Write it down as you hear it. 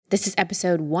This is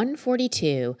episode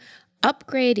 142,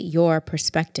 Upgrade Your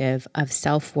Perspective of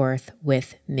Self-Worth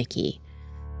with Mickey.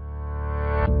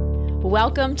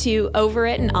 Welcome to Over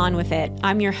It and On With It.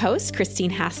 I'm your host, Christine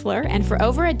Hassler, and for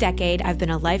over a decade, I've been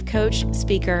a life coach,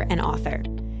 speaker, and author.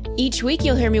 Each week,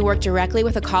 you'll hear me work directly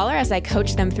with a caller as I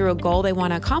coach them through a goal they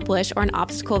want to accomplish or an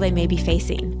obstacle they may be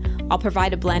facing. I'll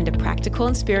provide a blend of practical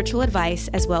and spiritual advice,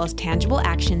 as well as tangible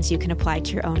actions you can apply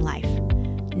to your own life.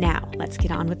 Now, let's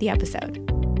get on with the episode.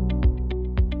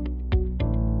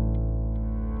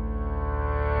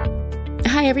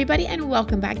 Hi, everybody, and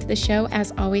welcome back to the show.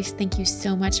 As always, thank you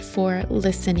so much for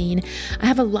listening. I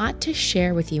have a lot to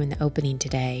share with you in the opening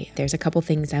today. There's a couple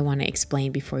things I want to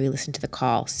explain before you listen to the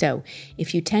call. So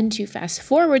if you tend to fast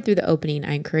forward through the opening,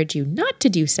 I encourage you not to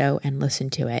do so and listen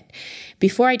to it.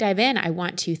 Before I dive in, I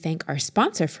want to thank our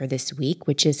sponsor for this week,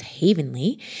 which is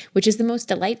Havenly, which is the most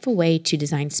delightful way to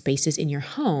design spaces in your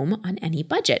home on any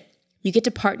budget. You get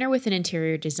to partner with an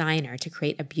interior designer to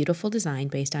create a beautiful design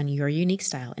based on your unique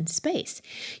style and space.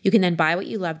 You can then buy what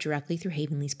you love directly through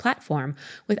Havenly's platform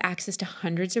with access to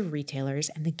hundreds of retailers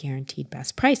and the guaranteed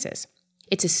best prices.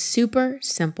 It's a super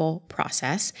simple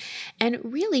process, and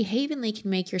really Havenly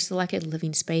can make your selected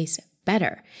living space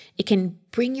better. It can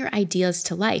bring your ideas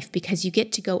to life because you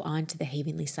get to go onto the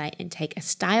Havenly site and take a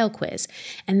style quiz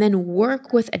and then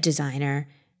work with a designer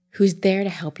who's there to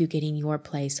help you getting your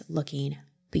place looking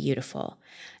beautiful.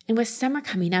 And with summer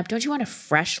coming up, don't you want a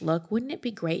fresh look? Wouldn't it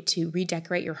be great to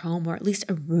redecorate your home or at least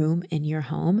a room in your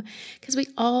home? Because we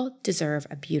all deserve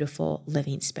a beautiful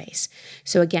living space.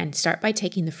 So again, start by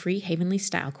taking the free Havenly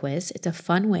Style Quiz. It's a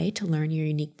fun way to learn your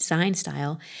unique design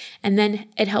style. And then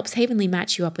it helps Havenly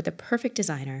match you up with the perfect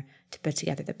designer to put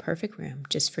together the perfect room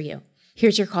just for you.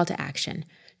 Here's your call to action.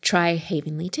 Try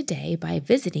Havenly today by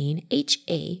visiting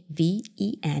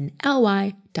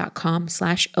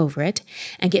havenly.com/overit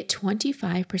and get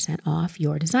 25% off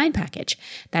your design package.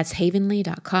 That's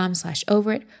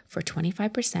havenly.com/overit for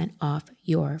 25% off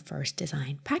your first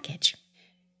design package.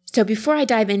 So before I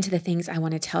dive into the things I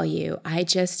want to tell you, I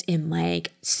just am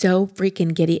so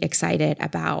freaking giddy excited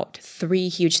about three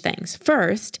huge things.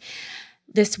 First,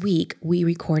 this week, we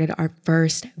recorded our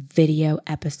first video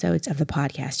episodes of the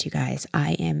podcast, you guys.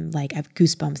 I have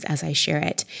goosebumps as I share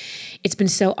it. It's been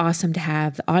so awesome to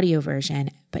have the audio version,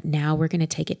 but now we're going to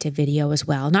take it to video as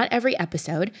well. Not every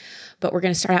episode, but we're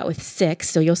going to start out with 6.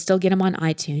 So you'll still get them on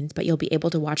iTunes, but you'll be able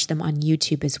to watch them on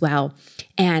YouTube as well.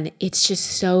 And it's just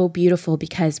so beautiful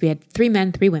because we had 3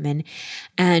 men, 3 women.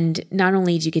 And not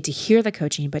only do you get to hear the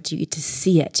coaching, but you get to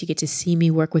see it. You get to see me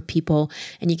work with people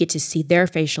and you get to see their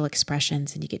facial expressions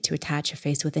and you get to attach a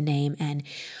face with a name. And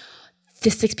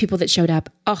the 6 people that showed up,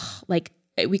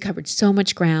 we covered so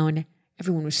much ground.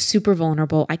 Everyone was super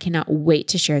vulnerable. I cannot wait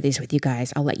to share these with you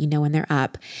guys. I'll let you know when they're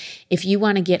up. If you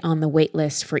want to get on the wait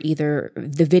list for either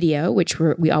the video, which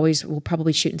we'll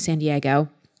probably shoot in the San Diego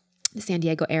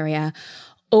area,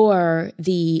 or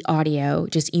the audio,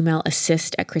 just email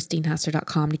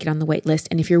assist@christinehassler.com to get on the wait list.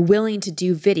 And if you're willing to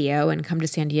do video and come to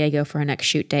San Diego for our next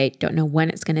shoot date, don't know when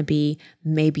it's going to be,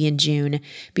 maybe in June,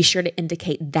 be sure to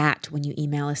indicate that when you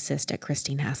email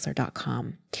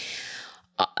assist@christinehassler.com.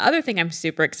 Other thing I'm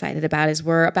super excited about is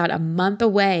we're about a month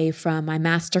away from my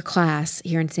master class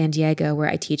here in San Diego, where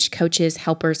I teach coaches,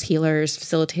 helpers, healers,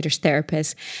 facilitators,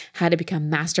 therapists how to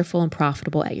become masterful and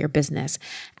profitable at your business.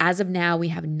 As of now, we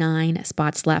have 9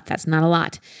 spots left. That's not a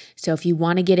lot. So if you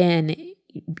want to get in,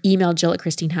 email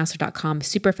Jill@christinehassler.com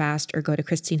super fast or go to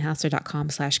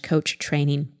christinehassler.com/coach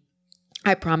training.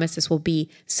 I promise this will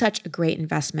be such a great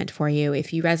investment for you.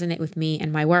 If you resonate with me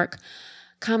and my work,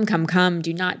 come.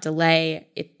 Do not delay.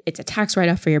 It's a tax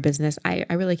write-off for your business. I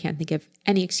really can't think of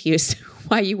any excuse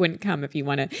why you wouldn't come if you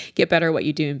want to get better at what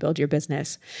you do and build your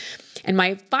business. And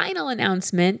my final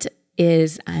announcement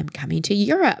is I'm coming to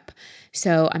Europe.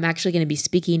 So I'm actually going to be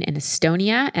speaking in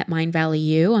Estonia at Mindvalley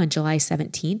U on July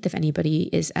 17th. If anybody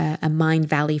is a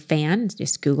Mindvalley fan,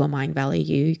 just Google Mindvalley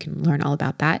U. You can learn all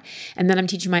about that. And then I'm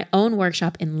teaching my own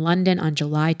workshop in London on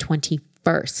July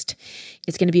 21st.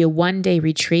 It's going to be a 1-day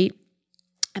retreat.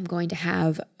 I'm going to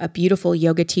have a beautiful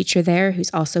yoga teacher there who's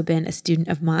also been a student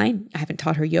of mine. I haven't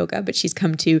taught her yoga, but she's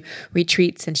come to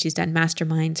retreats and she's done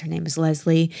masterminds. Her name is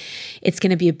Leslie. It's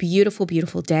going to be a beautiful,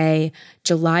 beautiful day.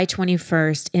 July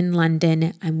 21st in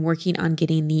London. I'm working on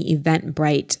getting the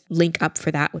Eventbrite link up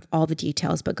for that with all the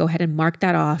details, but go ahead and mark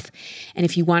that off. And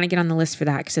if you want to get on the list for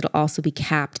that, because it'll also be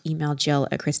capped, email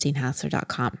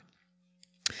Jill@christinehassler.com.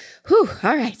 Whew,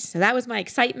 all right. So that was my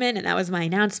excitement and that was my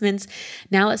announcements.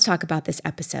 Now let's talk about this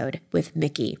episode with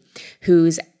Mickey,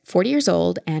 who's 40 years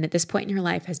old, and at this point in her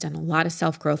life has done a lot of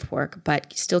self-growth work,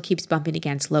 but still keeps bumping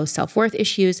against low self-worth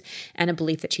issues and a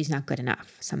belief that she's not good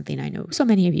enough, something I know so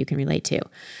many of you can relate to.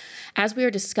 As we are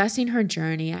discussing her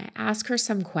journey, I ask her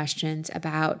some questions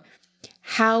about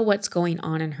how what's going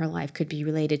on in her life could be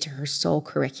related to her soul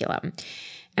curriculum.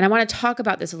 And I want to talk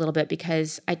about this a little bit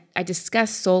because I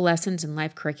discuss soul lessons and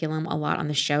life curriculum a lot on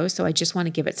the show, so I just want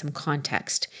to give it some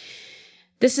context.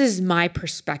 This is my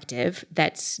perspective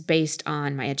that's based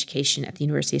on my education at the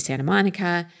University of Santa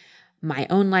Monica, my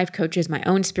own life coaches, my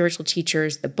own spiritual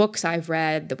teachers, the books I've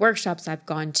read, the workshops I've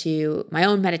gone to, my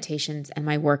own meditations, and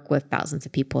my work with thousands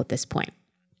of people at this point.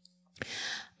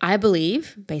 I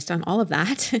believe, based on all of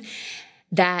that,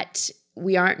 that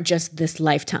we aren't just this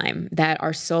lifetime, that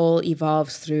our soul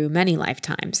evolves through many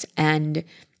lifetimes, and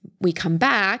we come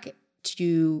back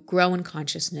to grow in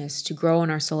consciousness, to grow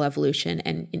in our soul evolution.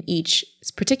 And in each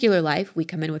particular life, we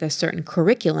come in with a certain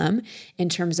curriculum in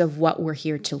terms of what we're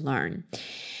here to learn.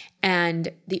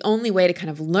 And the only way to kind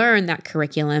of learn that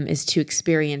curriculum is to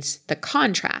experience the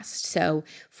contrast. So,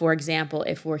 for example,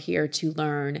 if we're here to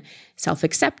learn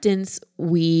self-acceptance,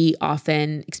 we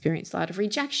often experience a lot of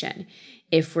rejection.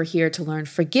 If we're here to learn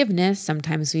forgiveness,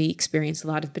 sometimes we experience a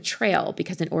lot of betrayal,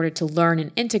 because in order to learn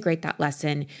and integrate that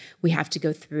lesson, we have to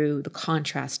go through the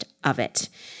contrast of it.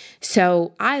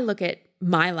 So I look at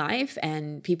my life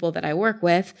and people that I work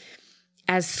with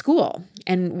as school,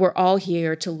 and we're all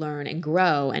here to learn and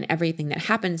grow, and everything that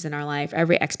happens in our life,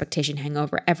 every expectation,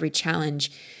 hangover, every challenge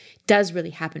does really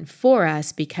happen for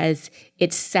us because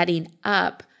it's setting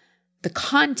up the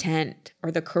content or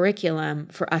the curriculum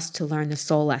for us to learn the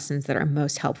soul lessons that are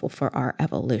most helpful for our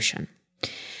evolution.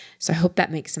 So I hope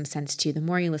that makes some sense to you. The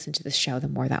more you listen to this show, the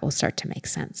more that will start to make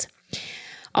sense.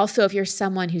 Also, if you're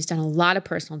someone who's done a lot of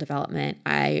personal development,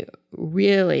 I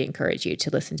really encourage you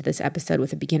to listen to this episode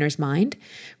with a beginner's mind.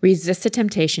 Resist the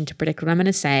temptation to predict what I'm going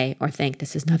to say or think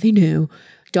this is nothing new.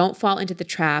 Don't fall into the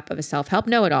trap of a self-help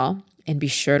know-it-all, and be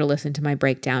sure to listen to my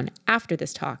breakdown after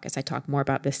this talk as I talk more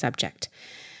about this subject.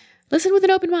 Listen with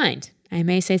an open mind. I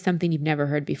may say something you've never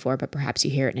heard before, but perhaps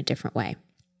you hear it in a different way.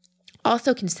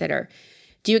 Also consider,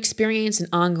 do you experience an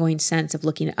ongoing sense of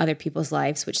looking at other people's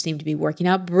lives which seem to be working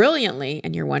out brilliantly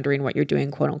and you're wondering what you're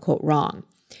doing quote unquote wrong?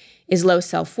 Is low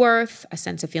self-worth, a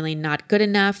sense of feeling not good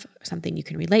enough, something you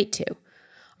can relate to?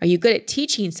 Are you good at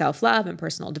teaching self-love and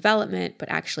personal development, but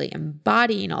actually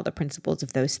embodying all the principles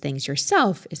of those things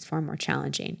yourself is far more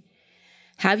challenging?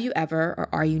 Have you ever, or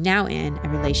are you now in, a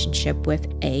relationship with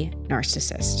a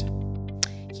narcissist?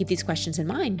 Keep these questions in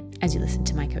mind as you listen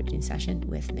to my coaching session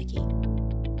with Mickey.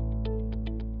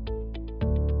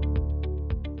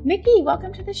 Mickey,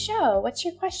 welcome to the show. What's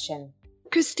your question?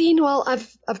 Christine, well,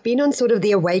 I've been on sort of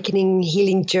the awakening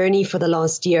healing journey for the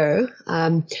last year.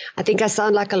 I think I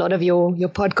sound like a lot of your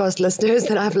podcast listeners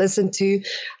that I've listened to.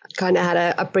 Kind of had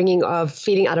an upbringing of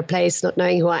feeling out of place, not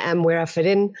knowing who I am, where I fit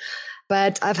in.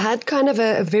 But I've had kind of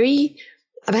a very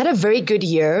good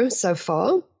year so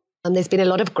far. And there's been a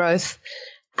lot of growth.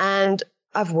 And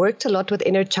I've worked a lot with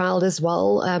inner child as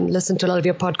well. Listened to a lot of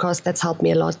your podcasts. That's helped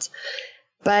me a lot.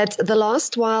 But the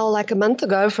last while, like a month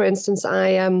ago, for instance,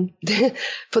 I,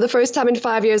 for the first time in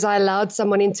 5 years, I allowed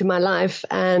someone into my life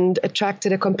and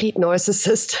attracted a complete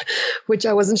narcissist, which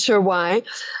I wasn't sure why.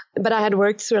 But I had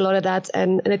worked through a lot of that.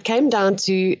 And it came down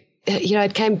to,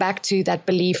 it came back to that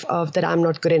belief of that I'm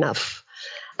not good enough.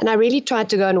 And I really tried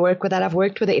to go and work with that. I've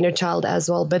worked with the inner child as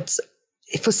well. But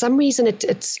for some reason,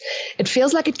 it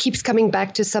feels like it keeps coming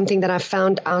back to something that I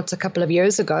found out a couple of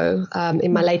years ago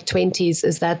in my late 20s,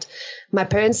 is that my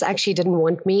parents actually didn't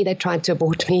want me. They tried to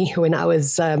abort me when I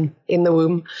was in the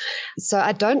womb. So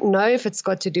I don't know if it's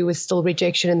got to do with still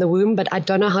rejection in the womb, but I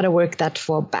don't know how to work that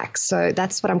far back. So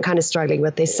that's what I'm kind of struggling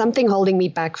with. There's something holding me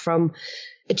back from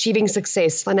achieving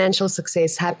success, financial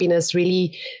success, happiness,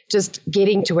 really just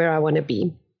getting to where I want to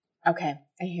be. Okay,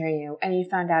 I hear you. And you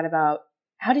found out about,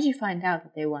 how did you find out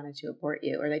that they wanted to abort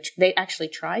you? Or they actually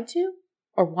tried to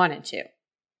or wanted to?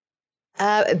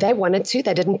 They wanted to.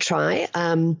 They didn't try.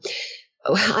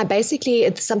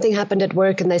 Something happened at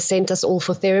work and they sent us all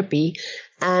for therapy.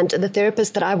 And the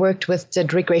therapist that I worked with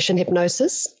did regression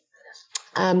hypnosis.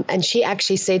 And she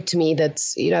actually said to me that,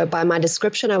 by my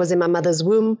description, I was in my mother's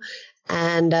womb.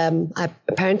 And I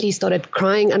apparently started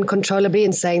crying uncontrollably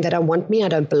and saying they don't want me, I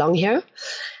don't belong here.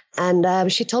 And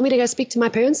she told me to go speak to my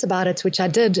parents about it, which I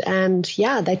did. And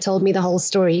yeah, they told me the whole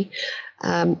story.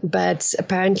 But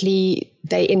apparently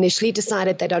they initially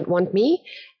decided they don't want me.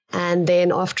 And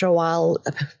then after a while,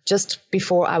 just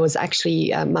before I was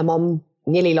actually, my mom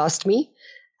nearly lost me.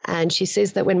 And she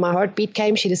says that when my heartbeat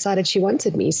came, she decided she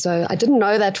wanted me. So I didn't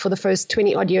know that for the first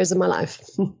 20 odd years of my life.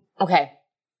 Okay.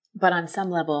 But on some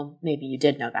level, maybe you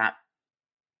did know that.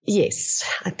 Yes,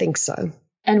 I think so.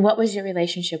 And what was your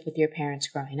relationship with your parents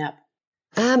growing up?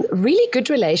 Really good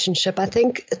relationship. I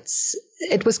think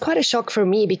it was quite a shock for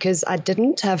me because I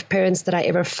didn't have parents that I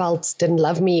ever felt didn't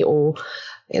love me, or,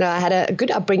 I had a good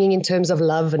upbringing in terms of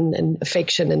love and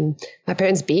affection and my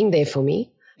parents being there for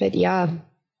me. But yeah,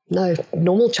 no,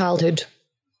 normal childhood.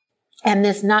 And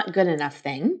this not good enough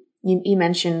thing, you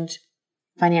mentioned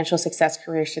financial success,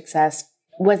 career success.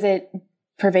 Was it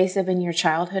pervasive in your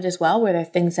childhood as well? Were there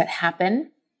things that happened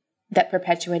that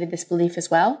perpetuated this belief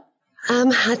as well?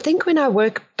 I think when I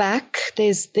work back,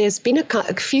 there's been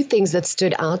a few things that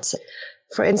stood out.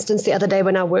 For instance, the other day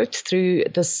when I worked through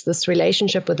this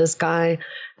relationship with this guy,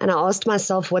 and I asked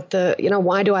myself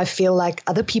why do I feel like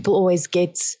other people always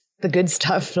get the good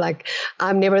stuff? Like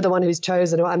I'm never the one who's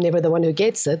chosen, or I'm never the one who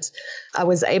gets it. I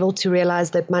was able to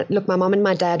realize that my mom and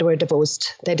my dad were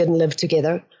divorced. They didn't live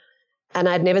together. And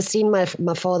I'd never seen my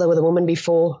father with a woman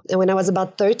before. And when I was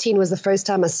about 13 was the first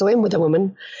time I saw him with a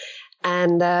woman.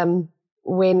 And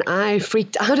when I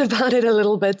freaked out about it a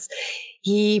little bit,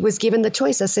 he was given the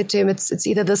choice. I said to him, it's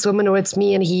either this woman or it's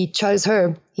me. And he chose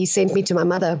her. He sent me to my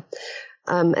mother.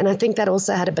 And I think that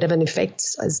also had a bit of an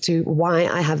effect as to why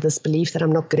I have this belief that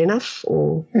I'm not good enough,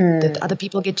 or that other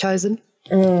people get chosen.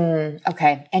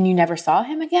 Okay. And you never saw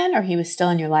him again, or he was still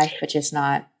in your life, but just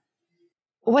not?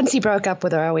 Once he broke up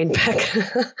with her, I went back.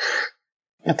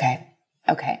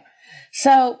 Okay.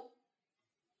 So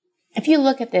if you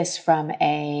look at this from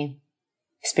a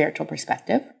spiritual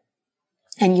perspective,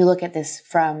 and you look at this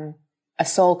from a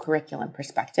soul curriculum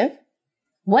perspective,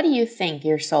 what do you think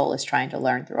your soul is trying to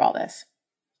learn through all this?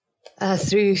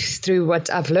 Through what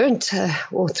I've learned,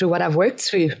 or through what I've worked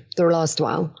through the last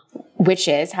while. Which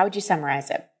is, how would you summarize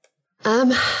it?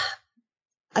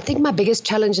 I think my biggest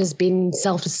challenge has been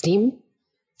self-esteem.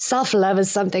 Self-love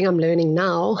is something I'm learning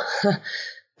now,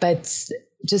 but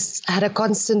just had a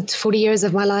constant 40 years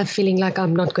of my life feeling like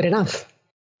I'm not good enough.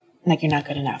 Like you're not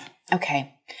good enough.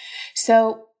 Okay.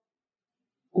 So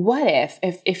what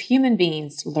if human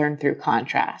beings learn through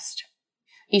contrast?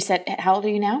 You said, how old are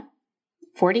you now?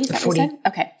 40? Is that 40. what you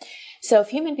said? Okay. So if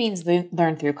human beings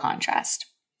learn through contrast,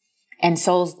 and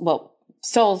souls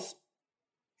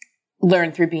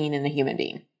learn through being in a human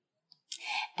being,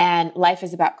 and life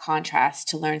is about contrast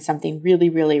to learn something really,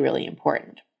 really, really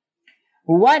important.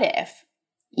 What if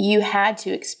you had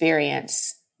to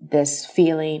experience this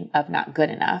feeling of not good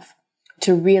enough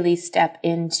to really step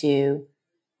into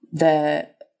the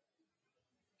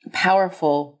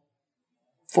powerful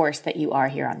force that you are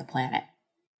here on the planet?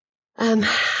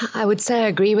 I would say I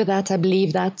agree with that. I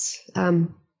believe that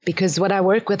because what I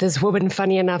work with is women,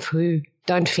 funny enough, who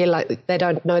don't feel like they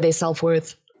don't know their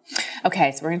self-worth.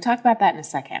 Okay, so we're going to talk about that in a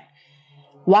second.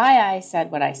 Why I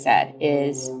said what I said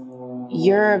is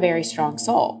you're a very strong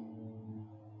soul.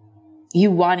 You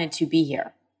wanted to be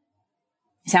here.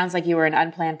 It sounds like you were an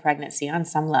unplanned pregnancy on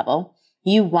some level.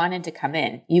 You wanted to come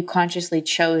in. You consciously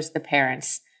chose the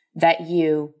parents that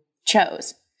you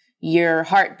chose. Your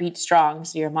heart beat strong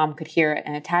so your mom could hear it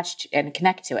and attach and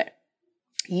connect to it.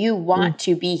 You want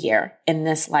to be here in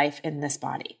this life, in this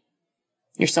body.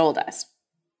 Your soul does.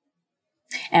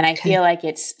 And I feel like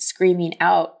it's screaming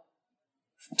out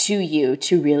to you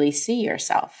to really see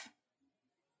yourself.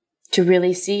 To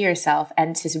really see yourself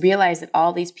and to realize that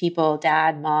all these people,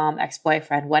 dad, mom,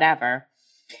 ex-boyfriend, whatever,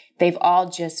 they've all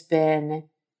just been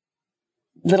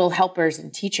little helpers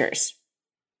and teachers.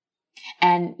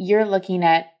 And you're looking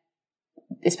at,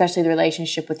 especially the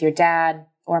relationship with your dad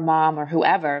or mom or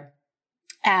whoever,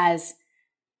 as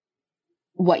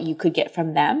what you could get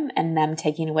from them and them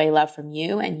taking away love from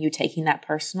you and you taking that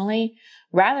personally,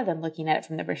 rather than looking at it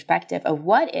from the perspective of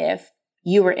what if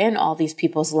you were in all these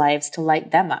people's lives to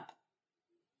light them up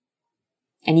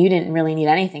and you didn't really need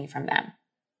anything from them.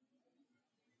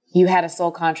 You had a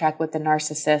soul contract with the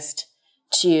narcissist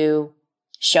to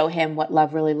show him what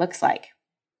love really looks like.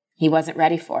 He wasn't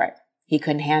ready for it. He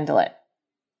couldn't handle it.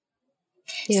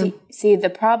 Yeah. See, the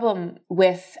problem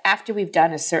with after we've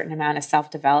done a certain amount of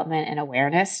self-development and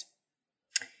awareness,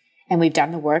 and we've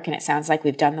done the work, and it sounds like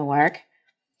we've done the work,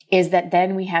 is that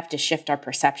then we have to shift our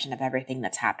perception of everything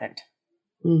that's happened.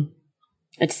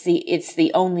 It's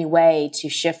the only way to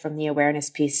shift from the awareness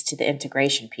piece to the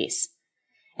integration piece.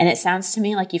 And it sounds to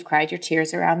me like you've cried your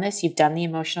tears around this. You've done the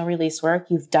emotional release work.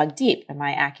 You've dug deep. Am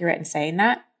I accurate in saying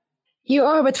that? You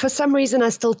are, but for some reason I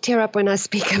still tear up when I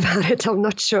speak about it. I'm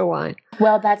not sure why.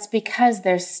 Well, that's because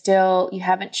you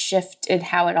haven't shifted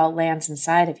how it all lands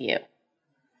inside of you.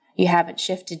 You haven't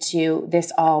shifted to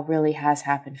this all really has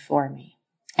happened for me.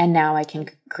 And now I can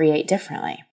create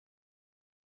differently.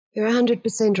 You're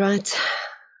 100% right.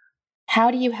 How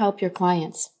do you help your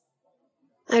clients?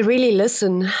 I really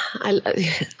listen.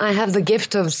 I have the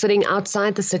gift of sitting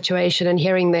outside the situation and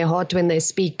hearing their heart when they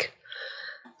speak.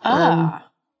 And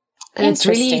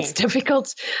it's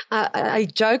difficult. I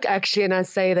joke actually, and I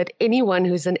say that anyone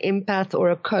who's an empath or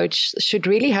a coach should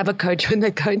really have a coach when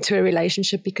they go into a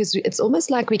relationship, because it's almost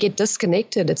like we get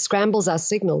disconnected. It scrambles our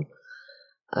signal.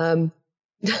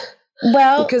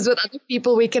 Well, because with other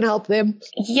people, we can help them.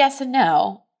 Yes and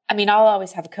no. I mean, I'll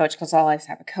always have a coach because I'll always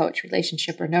have a coach,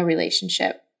 relationship or no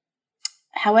relationship.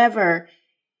 However,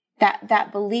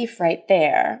 that belief right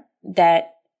there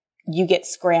that you get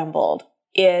scrambled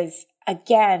is,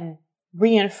 again,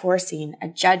 reinforcing a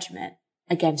judgment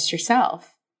against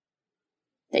yourself,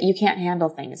 that you can't handle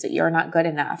things, that you're not good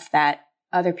enough, that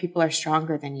other people are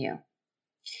stronger than you.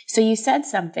 So you said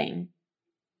something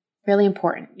really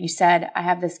important. You said, I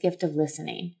have this gift of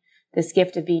listening, this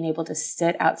gift of being able to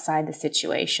sit outside the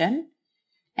situation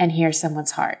and hear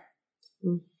someone's heart.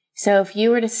 Mm. So if you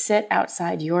were to sit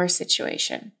outside your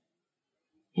situation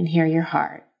and hear your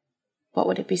heart, what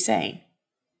would it be saying?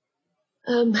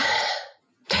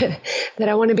 That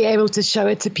I want to be able to show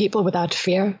it to people without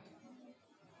fear.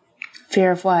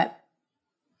 Fear of what?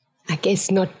 I guess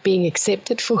not being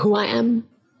accepted for who I am.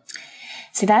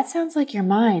 See, that sounds like your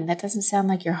mind. That doesn't sound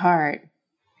like your heart.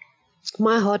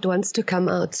 My heart wants to come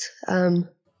out. And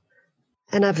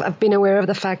I've been aware of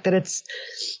the fact that it's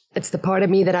the part of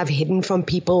me that I've hidden from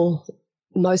people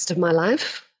most of my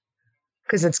life,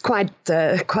 because it's quite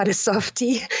a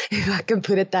softie, if I can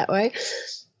put it that way.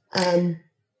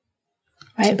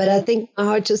 Right. But I think my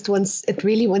heart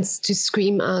really wants to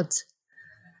scream out,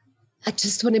 I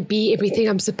just want to be everything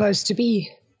I'm supposed to be.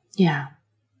 Yeah.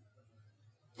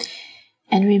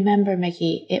 And remember,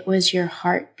 Mickey, it was your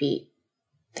heartbeat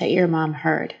that your mom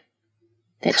heard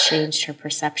that changed her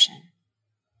perception.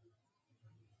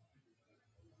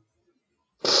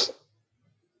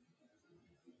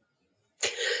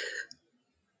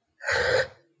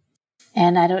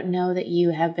 And I don't know that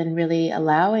you have been really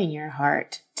allowing your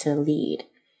heart to lead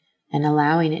and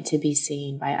allowing it to be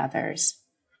seen by others.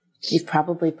 You've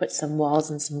probably put some walls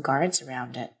and some guards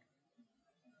around it.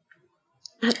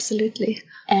 Absolutely.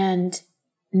 And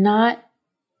not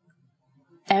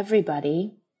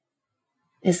everybody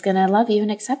is going to love you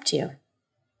and accept you.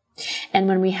 And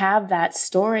when we have that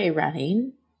story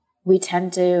running, we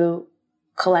tend to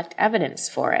collect evidence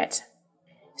for it.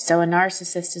 So a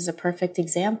narcissist is a perfect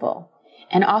example.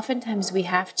 And oftentimes we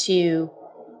have to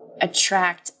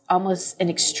attract almost an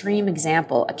extreme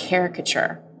example, a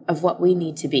caricature of what we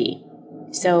need to be.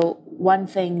 So one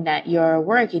thing that you're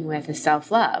working with is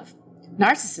self-love.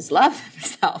 Narcissists love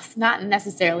themselves, not in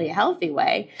necessarily a healthy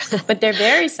way, but they're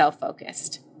very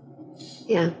self-focused.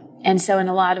 Yeah. And so in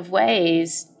a lot of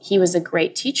ways, he was a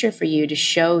great teacher for you to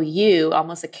show you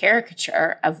almost a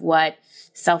caricature of what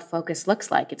self-focus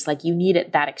looks like. It's like you need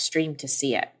it that extreme to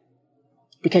see it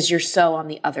because you're so on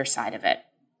the other side of it.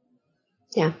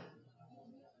 Yeah.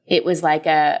 It was like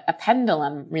a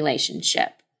pendulum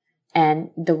relationship,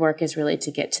 and the work is really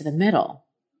to get to the middle.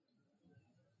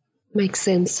 Makes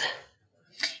sense.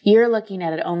 You're looking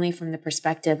at it only from the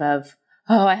perspective of,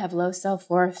 oh, I have low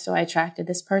self-worth, so I attracted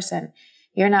this person.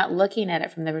 You're not looking at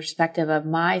it from the perspective of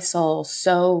my soul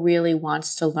so really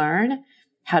wants to learn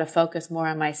how to focus more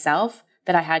on myself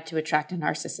that I had to attract a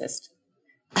narcissist.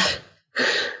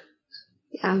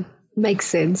 Yeah, makes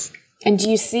sense. And do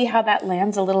you see how that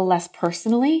lands a little less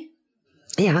personally?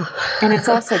 Yeah. And it's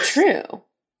also true.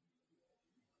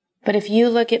 But if you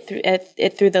look at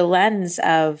it through the lens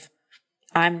of,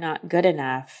 I'm not good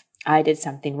enough, I did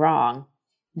something wrong,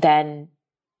 then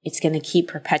it's going to keep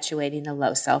perpetuating the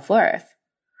low self-worth.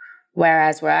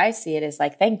 Whereas where I see it is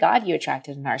like, thank God you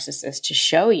attracted a narcissist to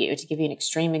show you, to give you an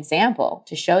extreme example,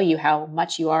 to show you how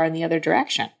much you are in the other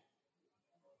direction.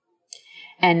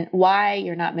 And why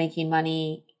you're not making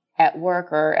money at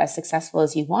work or as successful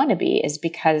as you want to be is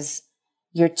because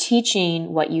you're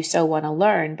teaching what you so want to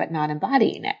learn, but not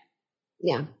embodying it.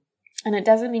 Yeah. And it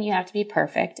doesn't mean you have to be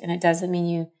perfect. And it doesn't mean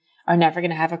you are never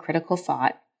going to have a critical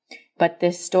thought. But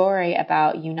this story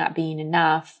about you not being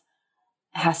enough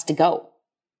has to go.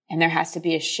 And there has to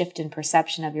be a shift in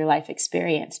perception of your life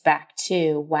experience back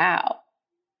to, wow,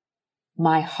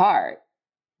 my heart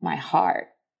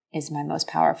is my most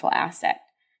powerful asset.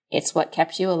 It's what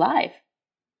kept you alive.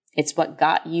 It's what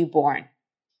got you born.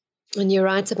 And you're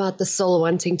right about the soul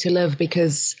wanting to live,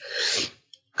 because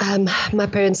my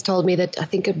parents told me that I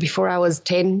think before I was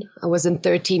 10, I was in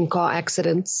 13 car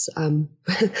accidents.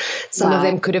 Some of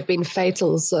them could have been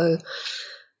fatal. So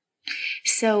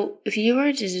if you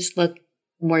were to just look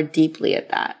more deeply at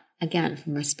that, again,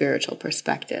 from a spiritual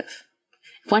perspective,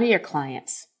 if one of your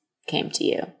clients came to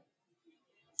you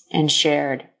and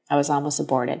shared, I was almost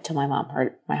aborted till my mom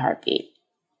heard my heartbeat.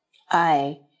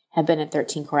 I have been in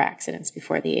 13 car accidents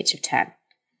before the age of 10,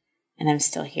 and I'm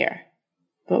still here.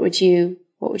 What would you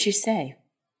say?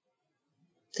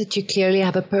 That you clearly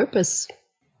have a purpose.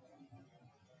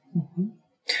 Mm-hmm.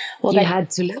 Well, you had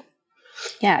to live.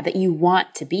 Yeah, that you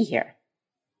want to be here.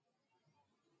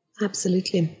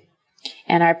 Absolutely.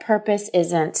 And our purpose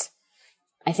isn't,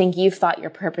 I think you've thought your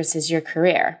purpose is your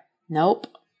career. Nope.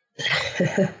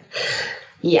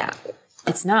 Yeah.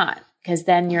 It's not, because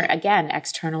then you're, again,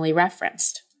 externally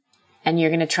referenced. And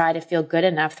you're going to try to feel good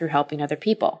enough through helping other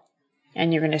people.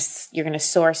 And you're going to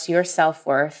source your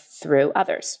self-worth through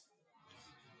others.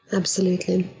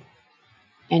 Absolutely.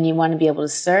 And you want to be able to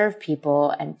serve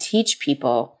people and teach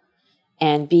people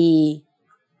and be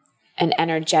an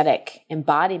energetic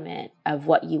embodiment of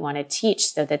what you want to teach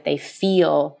so that they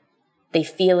feel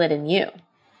it in you.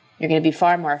 You're going to be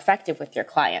far more effective with your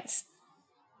clients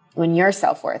when your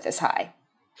self-worth is high.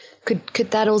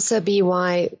 Could that also be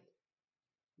why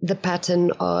the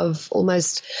pattern of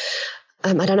almost,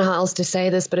 I don't know how else to say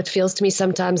this, but it feels to me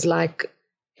sometimes like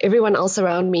everyone else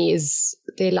around me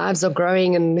their lives are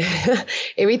growing and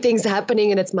everything's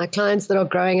happening and it's my clients that are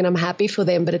growing and I'm happy for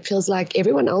them, but it feels like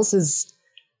everyone else is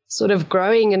sort of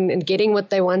growing and getting what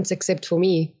they want except for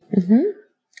me. Mm-hmm.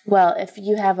 Well, if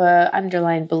you have an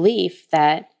underlying belief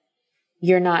that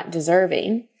you're not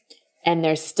deserving and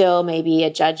there's still maybe a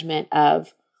judgment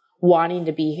of wanting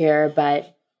to be here,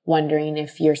 but wondering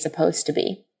if you're supposed to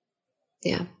be.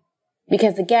 Yeah.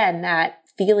 Because again, that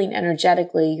feeling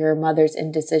energetically your mother's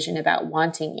indecision about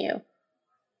wanting you,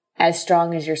 as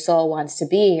strong as your soul wants to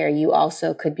be here, you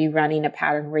also could be running a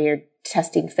pattern where you're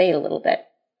testing fate a little bit.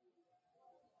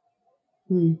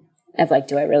 Of like,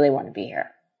 do I really want to be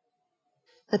here?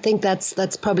 I think that's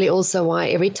probably also why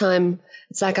every time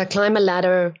it's like I climb a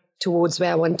ladder towards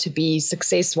where I want to be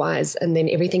success-wise, and then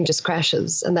everything just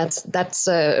crashes. And that's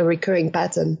a recurring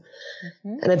pattern.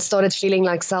 Mm-hmm. And it started feeling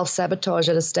like self-sabotage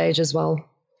at a stage as well.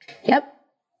 Yep.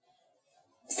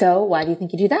 So why do you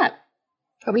think you do that?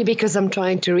 Probably because I'm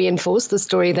trying to reinforce the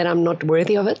story that I'm not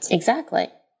worthy of it. Exactly.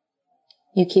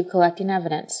 You keep collecting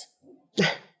evidence.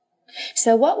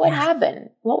 So what would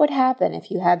happen? What would happen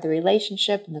if you had the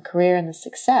relationship and the career and the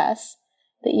success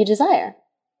that you desire?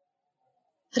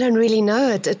 I don't really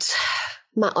know.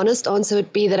 My honest answer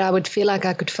would be that I would feel like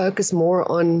I could focus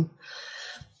more on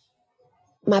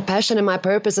my passion and my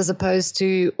purpose as opposed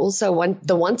to also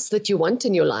the wants that you want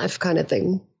in your life kind of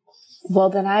thing. Well,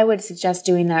 then I would suggest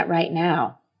doing that right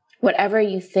now. Whatever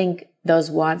you think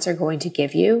those wants are going to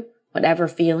give you, whatever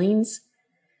feelings,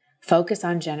 focus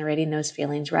on generating those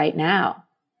feelings right now.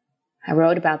 I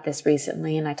wrote about this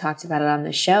recently and I talked about it on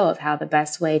the show of how the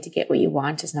best way to get what you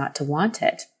want is not to want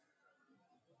it,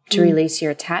 to release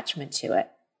your attachment to it.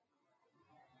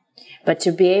 But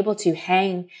to be able to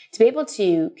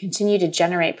continue to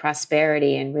generate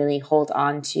prosperity and really hold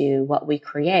on to what we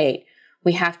create,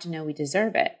 we have to know we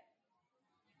deserve it.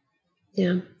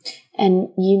 Yeah. And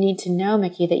you need to know,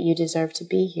 Mickey, that you deserve to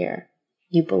be here.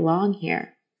 You belong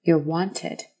here. You're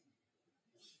wanted.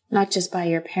 Not just by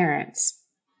your parents,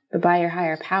 but by your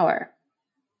higher power,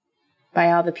 by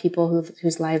all the people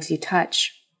whose lives you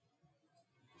touch,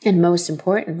 and most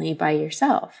importantly, by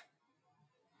yourself.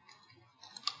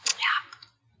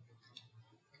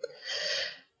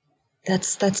 Yeah.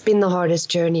 That's been the hardest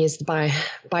journey, is by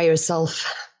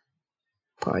yourself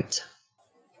part.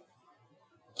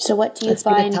 So what do you That's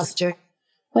been a tough journey.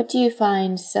 What do you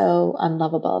find so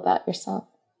unlovable about yourself?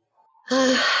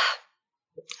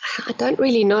 I don't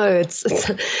really know.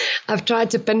 I've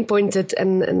tried to pinpoint it,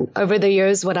 and over the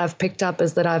years, what I've picked up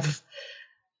is that I've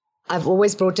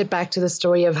always brought it back to the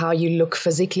story of how you look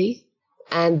physically,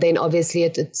 and then obviously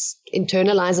it's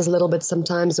internalizes a little bit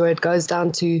sometimes, where it goes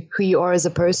down to who you are as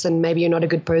a person. Maybe you're not a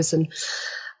good person,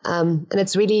 and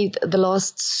it's really the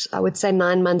last, I would say,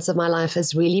 9 months of my life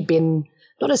has really been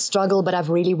not a struggle, but I've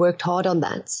really worked hard on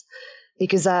that,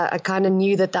 because I kind of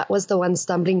knew that was the one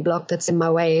stumbling block that's in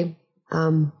my way.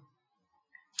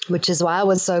 Which is why I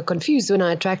was so confused when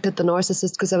I attracted the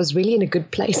narcissist, because I was really in a good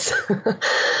place.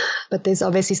 But there's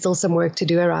obviously still some work to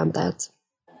do around that.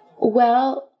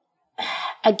 Well,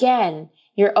 again,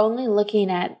 you're only looking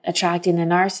at attracting the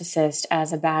narcissist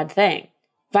as a bad thing.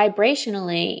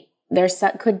 Vibrationally, there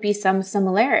could be some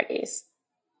similarities,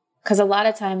 because a lot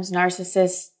of times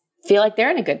narcissists feel like they're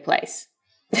in a good place.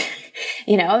 Like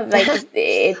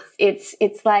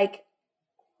it's like,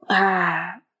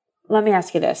 let me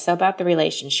ask you this. So about the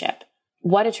relationship,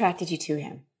 what attracted you to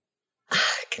him?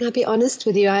 Can I be honest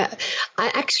with you? I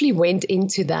actually went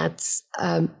into that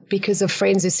because of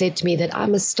friends who said to me that I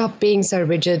must stop being so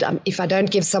rigid. If I don't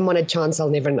give someone a chance, I'll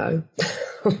never know.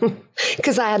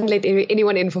 Because I hadn't let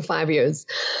anyone in for 5 years.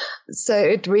 So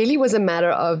it really was a matter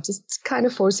of just kind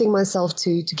of forcing myself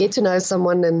to get to know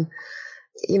someone. And,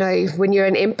 you know, when you're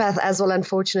an empath as well,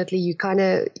 unfortunately,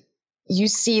 you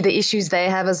see the issues they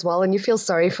have as well, and you feel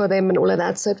sorry for them and all of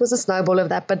that. So it was a snowball of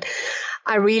that. But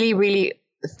I really, really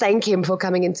thank him for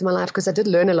coming into my life, because I did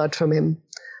learn a lot from him.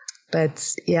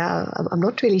 But yeah, I'm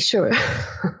not really sure.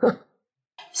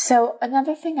 So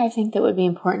another thing I think that would be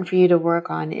important for you to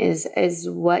work on is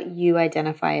what you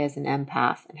identify as an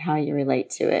empath and how you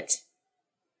relate to it.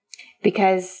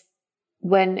 Because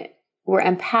when we're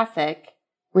empathic,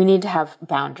 we need to have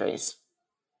boundaries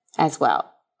as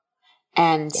well.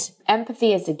 And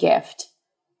empathy is a gift.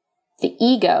 The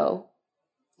ego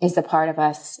is the part of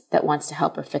us that wants to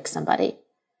help or fix somebody.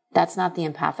 That's not the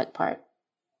empathic part.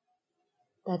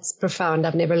 That's profound.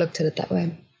 I've never looked at it that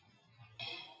way.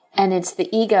 And it's the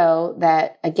ego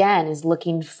that, again, is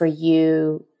looking for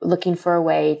a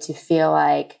way to feel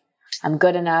like I'm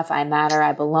good enough, I matter,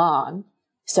 I belong.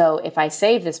 So if I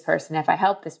save this person, if I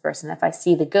help this person, if I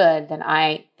see the good, then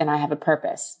I have a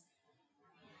purpose.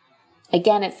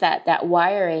 Again, it's that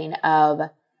wiring of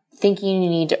thinking you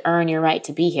need to earn your right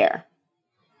to be here.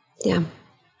 Yeah.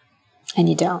 And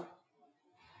you don't.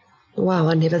 Wow,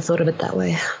 I never thought of it that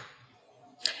way.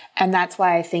 And that's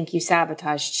why I think you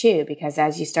sabotage too, because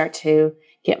as you start to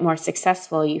get more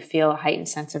successful, you feel a heightened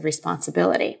sense of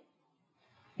responsibility.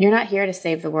 You're not here to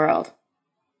save the world.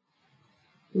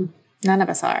 None of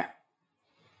us are.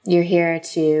 You're here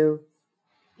to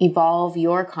evolve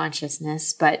your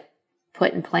consciousness, but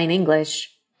put in plain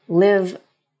English, live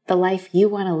the life you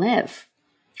want to live.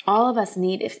 All of us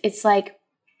it's like,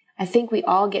 I think we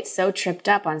all get so tripped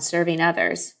up on serving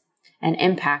others and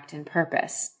impact and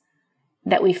purpose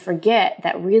that we forget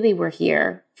that really we're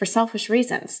here for selfish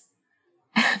reasons.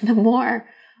 The more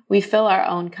we fill our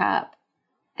own cup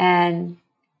and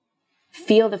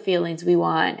feel the feelings we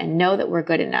want and know that we're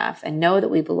good enough and know that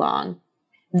we belong,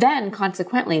 then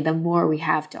consequently, the more we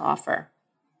have to offer.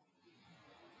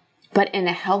 But in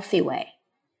a healthy way,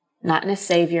 not in a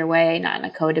savior way, not in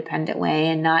a codependent way,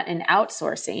 and not in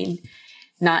outsourcing,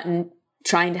 not in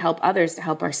trying to help others to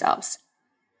help ourselves.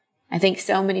 I think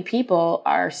so many people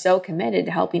are so committed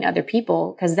to helping other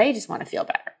people because they just want to feel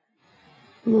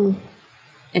better.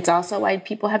 It's also why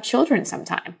people have children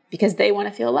sometime, because they want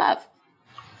to feel love.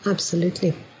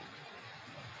 Absolutely.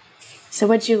 So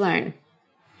what'd you learn?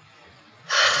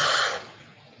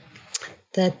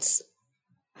 That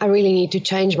I really need to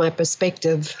change my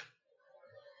perspective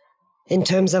in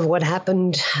terms of what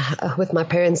happened with my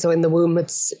parents or in the womb.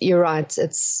 You're right.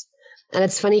 And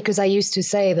it's funny because I used to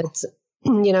say that,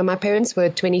 you know, my parents were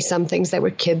 20-somethings. They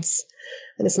were kids.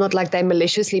 And it's not like they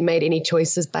maliciously made any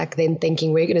choices back then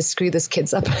thinking we're going to screw this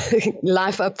kid's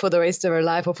life up for the rest of her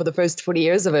life or for the first 40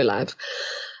 years of her life.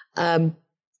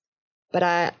 But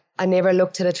I never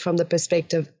looked at it from the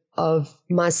perspective of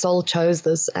my soul chose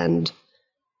this. And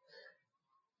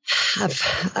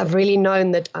I've really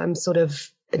known that I'm sort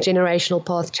of a generational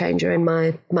path changer in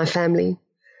my family.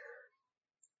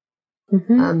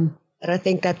 But I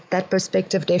think that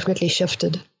perspective definitely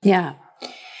shifted. Yeah.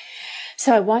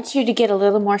 So I want you to get a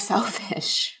little more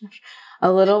selfish,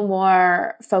 a little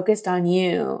more focused on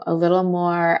you, a little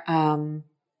more,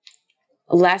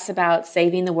 less about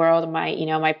saving the world,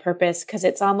 my purpose. Cause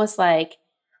it's almost like,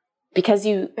 because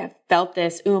you have felt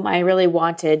this, do I really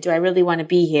want to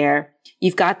be here?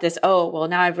 You've got this,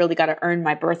 now I've really got to earn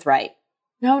my birthright.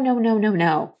 No.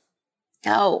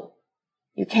 No.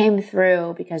 You came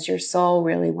through because your soul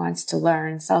really wants to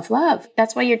learn self-love.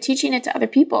 That's why you're teaching it to other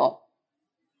people.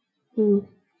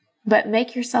 But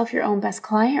make yourself your own best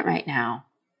client right now.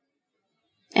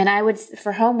 And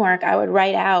for homework, I would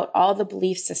write out all the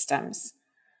belief systems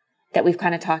that we've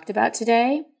kind of talked about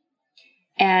today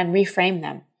and reframe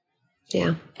them.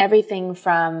 Yeah. Everything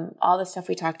from all the stuff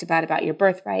we talked about your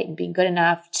birthright and being good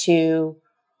enough to,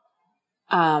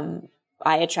 I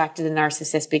attracted a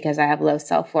narcissist because I have low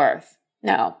self-worth.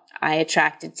 No, I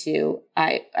attracted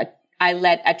and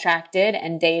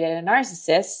dated a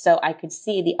narcissist so I could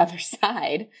see the other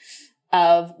side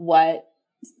of what,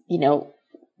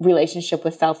 relationship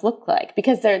with self looked like,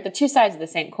 because they're the two sides of the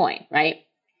same coin, right?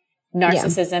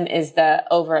 Narcissism is the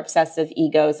over obsessive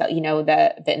ego, so,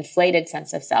 the inflated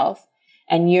sense of self,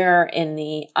 and you're in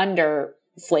the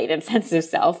underflated sense of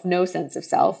self, no sense of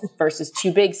self versus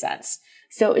too big sense.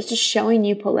 So it's just showing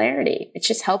you polarity. It's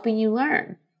just helping you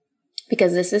learn,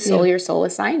 because this is your soul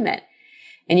assignment.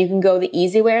 And you can go the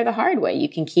easy way or the hard way. You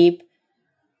can keep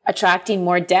attracting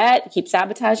more debt, keep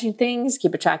sabotaging things,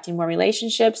 keep attracting more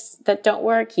relationships that don't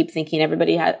work, keep thinking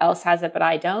everybody else has it, but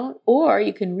I don't. Or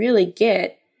you can really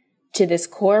get to this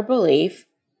core belief,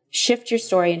 shift your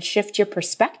story and shift your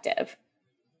perspective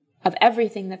of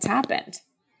everything that's happened.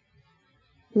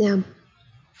 Yeah,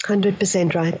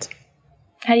 100% right.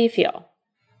 How do you feel?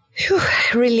 Whew,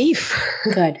 relief.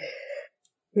 Good.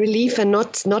 Relief, and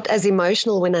not as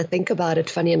emotional when I think about it,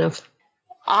 funny enough.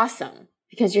 Awesome.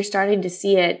 Because you're starting to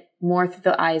see it more through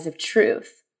the eyes of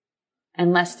truth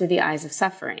and less through the eyes of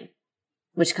suffering,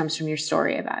 which comes from your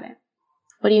story about it.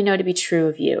 What do you know to be true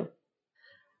of you?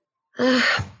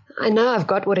 I know I've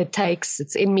got what it takes.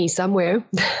 It's in me somewhere.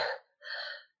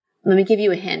 Let me give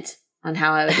you a hint on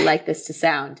how I would like this to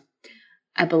sound.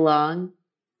 I belong.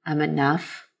 I'm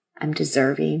enough. I'm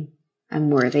deserving. I'm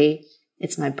worthy.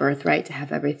 It's my birthright to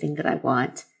have everything that I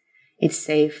want. It's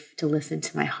safe to listen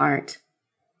to my heart.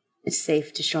 It's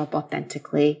safe to show up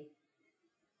authentically.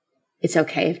 It's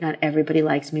okay if not everybody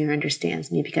likes me or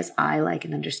understands me because I like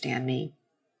and understand me.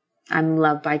 I'm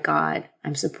loved by God.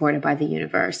 I'm supported by the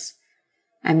universe.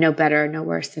 I'm no better or no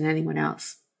worse than anyone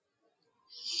else.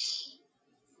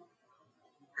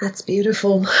 That's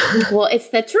beautiful. Well, it's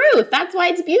the truth. That's why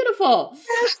it's beautiful.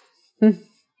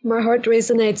 My heart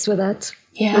resonates with that.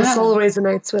 Yeah. My soul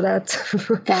resonates with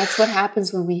that. That's what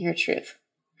happens when we hear truth.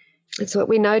 It's what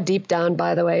we know deep down,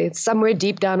 by the way. Somewhere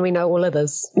deep down, we know all of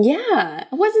this. Yeah.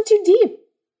 It wasn't too deep.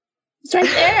 It's right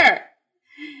there.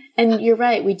 And you're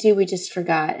right. We just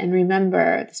forgot. And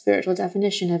remember, the spiritual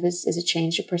definition of this is a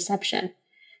change of perception.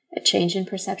 A change in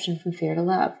perception from fear to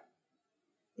love.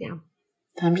 Yeah.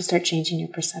 Time to start changing your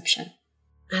perception.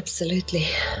 Absolutely.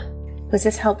 Was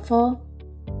this helpful?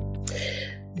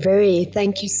 Very.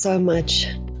 Thank you so much.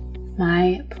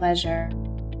 My pleasure.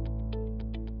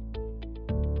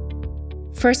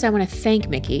 First, I want to thank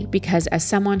Miki because as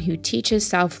someone who teaches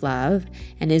self-love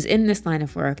and is in this line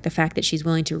of work, the fact that she's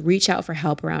willing to reach out for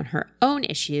help around her own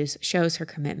issues shows her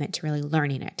commitment to really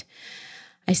learning it.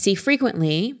 I see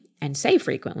frequently and say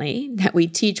frequently that we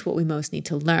teach what we most need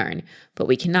to learn, but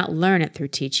we cannot learn it through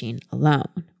teaching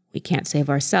alone. We can't save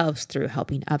ourselves through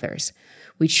helping others.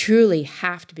 We truly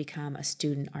have to become a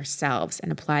student ourselves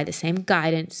and apply the same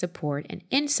guidance, support, and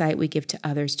insight we give to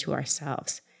others to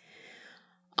ourselves.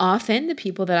 Often, the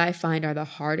people that I find are the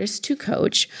hardest to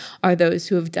coach are those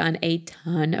who have done a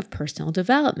ton of personal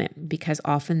development, because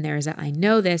often there's a, I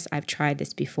know this, I've tried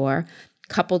this before,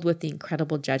 coupled with the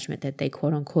incredible judgment that they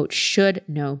quote unquote should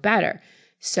know better.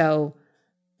 So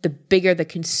the bigger the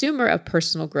consumer of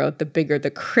personal growth, the bigger the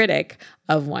critic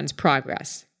of one's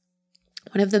progress.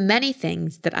 One of the many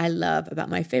things that I love about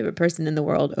my favorite person in the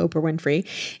world, Oprah Winfrey,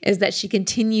 is that she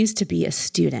continues to be a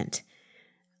student.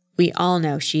 We all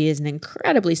know she is an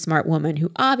incredibly smart woman who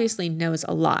obviously knows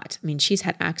a lot. I mean, she's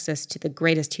had access to the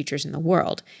greatest teachers in the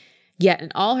world. Yet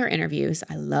in all her interviews,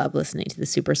 I love listening to the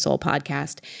Super Soul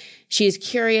podcast, she is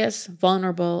curious,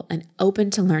 vulnerable, and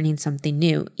open to learning something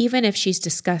new, even if she's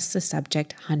discussed the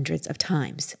subject hundreds of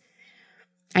times.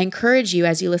 I encourage you,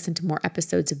 as you listen to more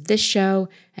episodes of this show,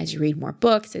 as you read more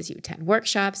books, as you attend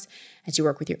workshops, as you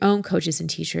work with your own coaches and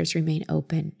teachers, remain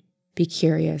open, be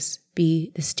curious,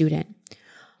 be the student.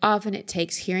 Often it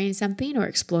takes hearing something or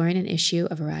exploring an issue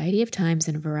a variety of times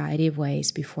in a variety of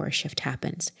ways before a shift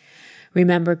happens.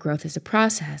 Remember, growth is a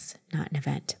process, not an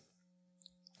event.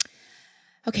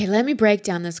 Okay, let me break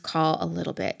down this call a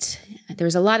little bit. There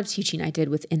was a lot of teaching I did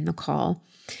within the call.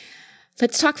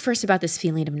 Let's talk first about this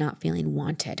feeling of not feeling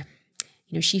wanted.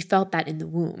 You know, she felt that in the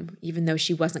womb, even though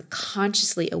she wasn't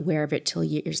consciously aware of it till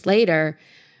years later.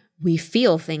 We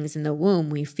feel things in the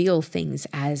womb. We feel things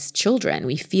as children.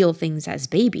 We feel things as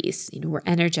babies. You know, we're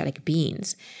energetic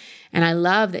beings. And I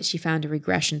love that she found a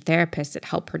regression therapist that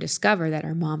helped her discover that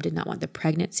her mom did not want the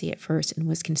pregnancy at first and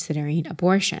was considering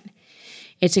abortion.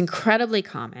 It's incredibly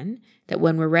common that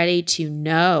when we're ready to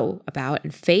know about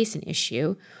and face an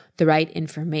issue, the right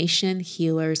information,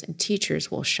 healers, and teachers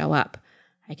will show up.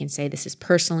 I can say this has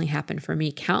personally happened for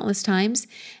me countless times,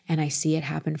 and I see it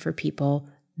happen for people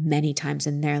many times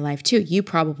in their life too. You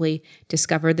probably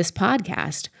discovered this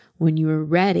podcast when you were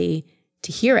ready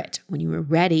to hear it, when you were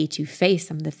ready to face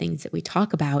some of the things that we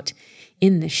talk about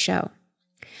in this show.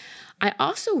 I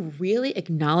also really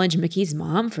acknowledge Miki's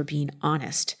mom for being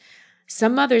honest.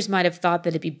 Some mothers might have thought that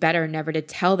it'd be better never to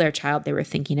tell their child they were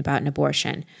thinking about an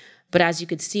abortion. But as you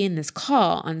could see in this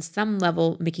call, on some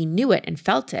level, Miki knew it and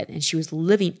felt it, and she was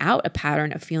living out a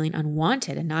pattern of feeling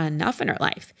unwanted and not enough in her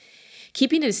life.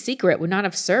 Keeping it a secret would not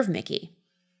have served Miki.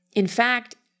 In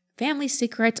fact, family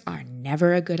secrets are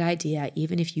never a good idea,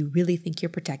 even if you really think you're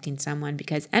protecting someone,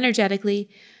 because energetically,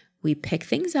 we pick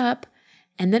things up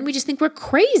And then we just think we're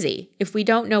crazy if we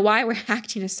don't know why we're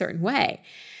acting a certain way.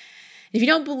 If you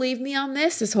don't believe me on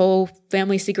this whole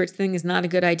family secrets thing is not a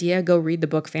good idea, go read the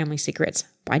book Family Secrets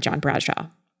by John Bradshaw.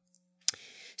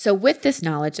 So with this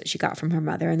knowledge that she got from her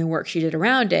mother and the work she did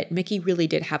around it, Mickey really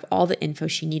did have all the info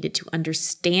she needed to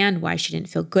understand why she didn't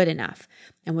feel good enough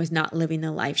and was not living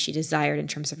the life she desired in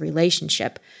terms of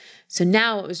relationship. So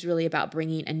now it was really about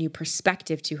bringing a new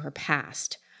perspective to her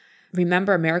past.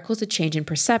 Remember, a miracle is a change in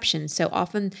perception. So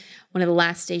often one of the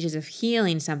last stages of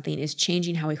healing something is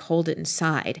changing how we hold it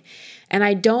inside. And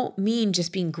I don't mean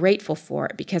just being grateful for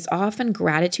it, because often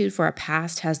gratitude for our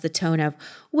past has the tone of,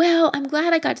 well, I'm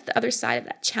glad I got to the other side of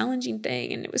that challenging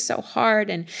thing and it was so hard,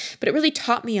 but it really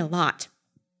taught me a lot.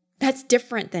 That's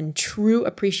different than true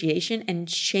appreciation and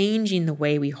changing the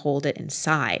way we hold it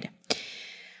inside.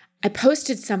 I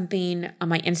posted something on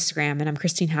my Instagram, and I'm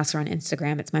Christine Hassler on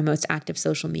Instagram. It's my most active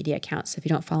social media account. So if you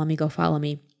don't follow me, go follow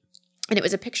me. And it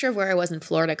was a picture of where I was in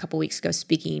Florida a couple weeks ago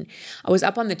speaking. I was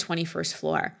up on the 21st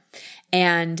floor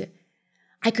and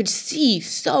I could see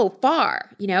so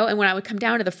far, and when I would come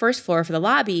down to the first floor for the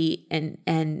lobby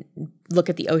and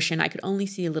look at the ocean, I could only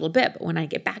see a little bit. But when I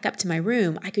get back up to my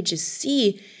room, I could just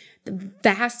see the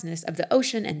vastness of the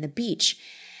ocean and the beach.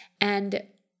 And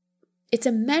it's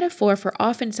a metaphor for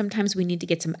often sometimes we need to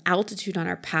get some altitude on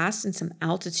our past and some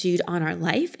altitude on our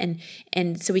life, and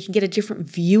so we can get a different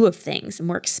view of things, a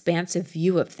more expansive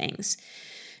view of things.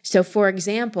 So for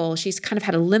example, she's kind of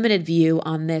had a limited view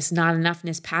on this not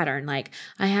enoughness pattern. Like,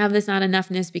 I have this not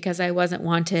enoughness because I wasn't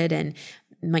wanted, and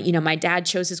my dad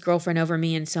chose his girlfriend over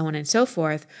me, and so on and so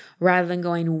forth, rather than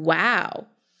going, wow,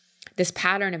 this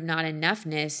pattern of not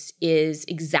enoughness is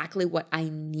exactly what I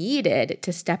needed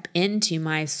to step into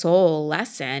my soul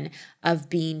lesson of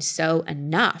being so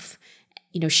enough.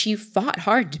 She fought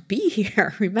hard to be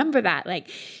here. Remember that.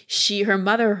 Her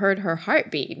mother heard her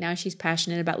heartbeat. Now she's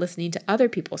passionate about listening to other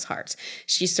people's hearts.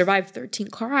 She survived 13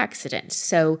 car accidents.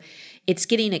 So it's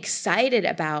getting excited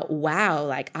about, wow,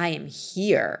 I am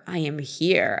here. I am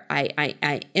here.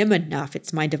 I am enough.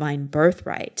 It's my divine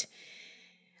birthright.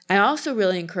 I also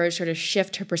really encouraged her to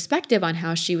shift her perspective on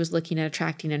how she was looking at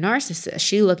attracting a narcissist.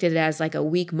 She looked at it as a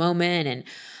weak moment, and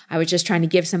I was just trying to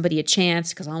give somebody a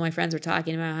chance because all my friends were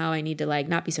talking about how I need to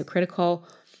not be so critical.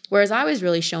 Whereas I was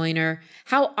really showing her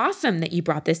how awesome that you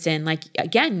brought this in.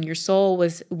 Again, your soul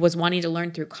was wanting to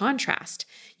learn through contrast.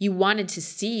 You wanted to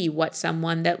see what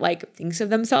someone that thinks of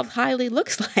themselves highly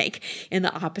looks like in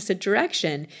the opposite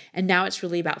direction. And now it's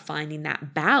really about finding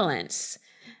that balance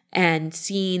and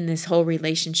seeing this whole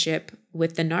relationship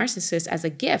with the narcissist as a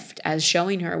gift, as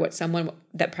showing her what someone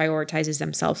that prioritizes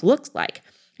themselves looks like.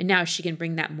 And now she can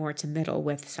bring that more to middle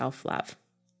with self-love.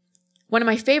 One of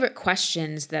my favorite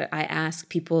questions that I ask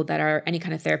people that are any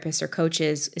kind of therapists or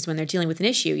coaches is when they're dealing with an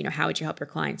issue, how would you help your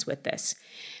clients with this?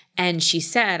 And she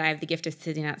said, I have the gift of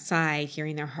sitting outside,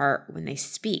 hearing their heart when they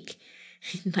speak.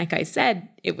 Like I said,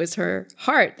 it was her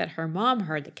heart that her mom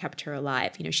heard that kept her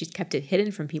alive. She's kept it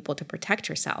hidden from people to protect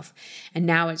herself. And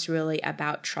now it's really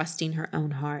about trusting her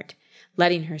own heart,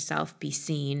 letting herself be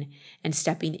seen, and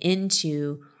stepping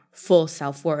into full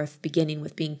self-worth, beginning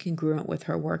with being congruent with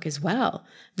her work as well,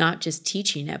 not just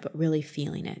teaching it, but really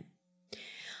feeling it.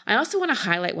 I also want to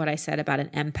highlight what I said about an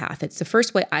empath. It's the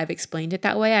first way I've explained it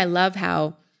that way. I love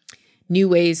how new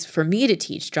ways for me to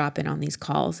teach drop in on these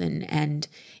calls, and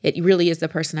it really is the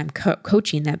person I'm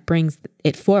coaching that brings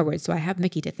it forward. So I have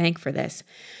Mickey to thank for this.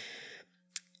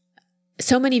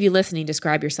 So many of you listening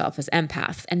describe yourself as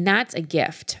empaths, and that's a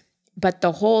gift. But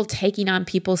the whole taking on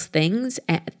people's things,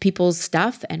 people's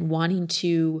stuff, and wanting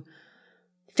to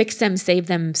fix them, save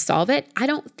them, solve it, I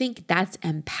don't think that's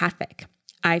empathic.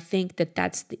 I think that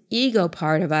that's the ego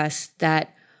part of us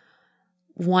that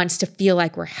wants to feel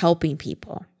like we're helping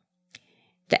people.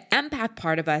 The empath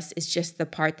part of us is just the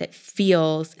part that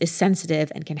feels, is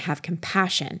sensitive, and can have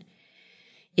compassion.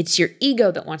 It's your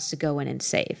ego that wants to go in and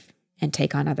save and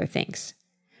take on other things.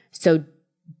 So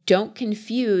don't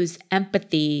confuse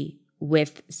empathy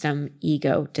with some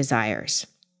ego desires.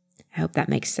 I hope that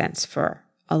makes sense for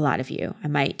a lot of you. I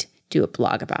might do a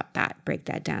blog about that, break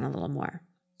that down a little more.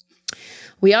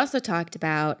 We also talked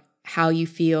about how you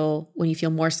feel when you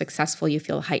feel more successful, you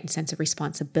feel a heightened sense of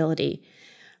responsibility.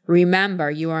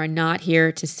 Remember, you are not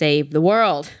here to save the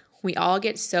world. We all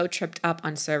get so tripped up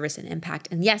on service and impact.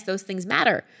 And yes, those things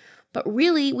matter. But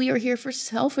really, we are here for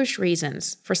selfish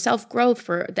reasons, for self-growth,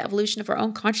 for the evolution of our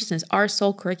own consciousness, our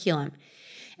soul curriculum.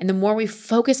 And the more we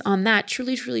focus on that,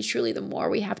 truly, truly, truly, the more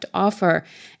we have to offer,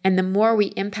 and the more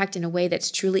we impact in a way that's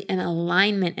truly in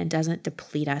alignment and doesn't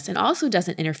deplete us, and also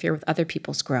doesn't interfere with other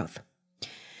people's growth.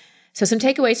 So some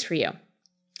takeaways for you.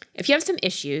 If you have some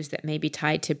issues that may be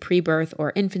tied to pre-birth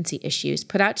or infancy issues,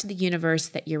 put out to the universe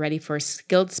that you're ready for a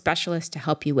skilled specialist to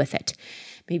help you with it.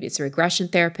 Maybe it's a regression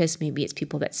therapist. Maybe it's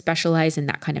people that specialize in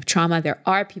that kind of trauma. There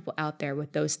are people out there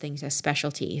with those things as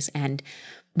specialties. And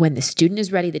when the student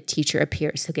is ready, the teacher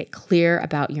appears. So get clear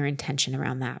about your intention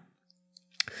around that.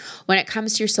 When it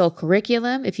comes to your soul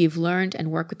curriculum, if you've learned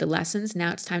and worked with the lessons,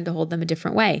 now it's time to hold them a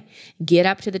different way. Get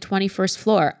up to the 21st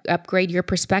floor, upgrade your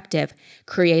perspective,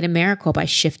 create a miracle by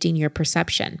shifting your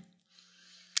perception.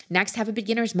 Next, have a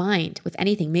beginner's mind with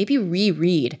anything. Maybe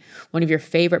reread one of your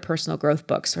favorite personal growth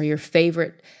books or your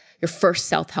first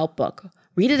self-help book.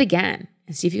 Read it again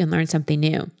and see if you can learn something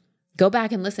new. Go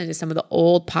back and listen to some of the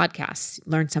old podcasts,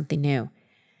 learn something new.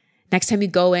 Next time you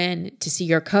go in to see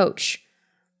your coach,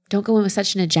 don't go in with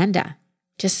such an agenda.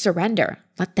 Just surrender.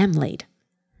 Let them lead.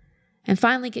 And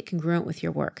finally, get congruent with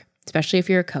your work, especially if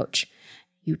you're a coach.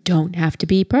 You don't have to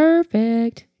be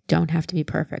perfect. Don't have to be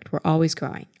perfect. We're always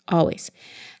growing, always.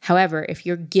 However, if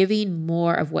you're giving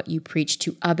more of what you preach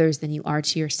to others than you are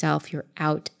to yourself, you're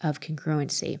out of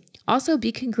congruency. Also,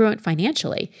 be congruent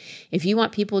financially. If you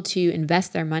want people to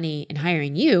invest their money in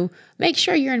hiring you, make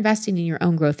sure you're investing in your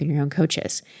own growth and your own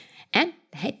coaches. And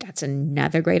hey, that's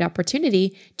another great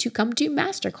opportunity to come do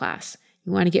masterclass.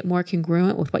 You want to get more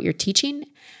congruent with what you're teaching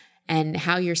and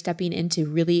how you're stepping into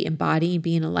really embodying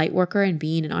being a light worker and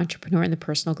being an entrepreneur in the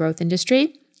personal growth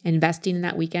industry. Investing in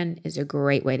that weekend is a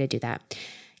great way to do that.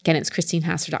 Again, it's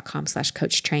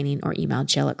christinehassler.com/coach training or email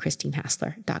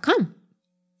jill@christinehassler.com.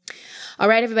 All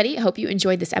right, everybody, I hope you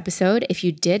enjoyed this episode. If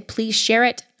you did, please share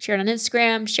it. Share it on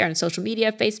Instagram, share it on social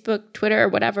media, Facebook, Twitter,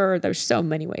 whatever. There's so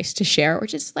many ways to share, or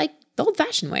just like the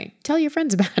old-fashioned way. Tell your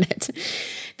friends about it.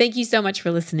 Thank you so much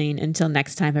for listening. Until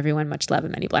next time, everyone, much love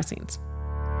and many blessings.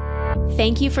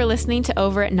 Thank you for listening to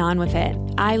Over It and On With It.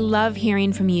 I love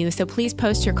hearing from you, so please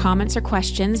post your comments or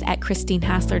questions at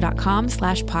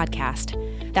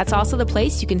christinehassler.com/podcast. That's also the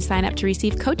place you can sign up to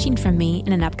receive coaching from me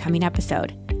in an upcoming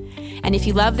episode. And if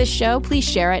you love this show, please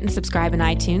share it and subscribe in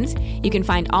iTunes. You can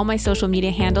find all my social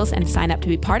media handles and sign up to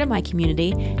be part of my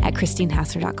community at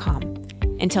christinehassler.com.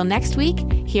 Until next week,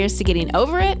 here's to getting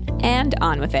over it and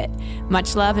on with it.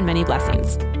 Much love and many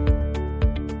blessings.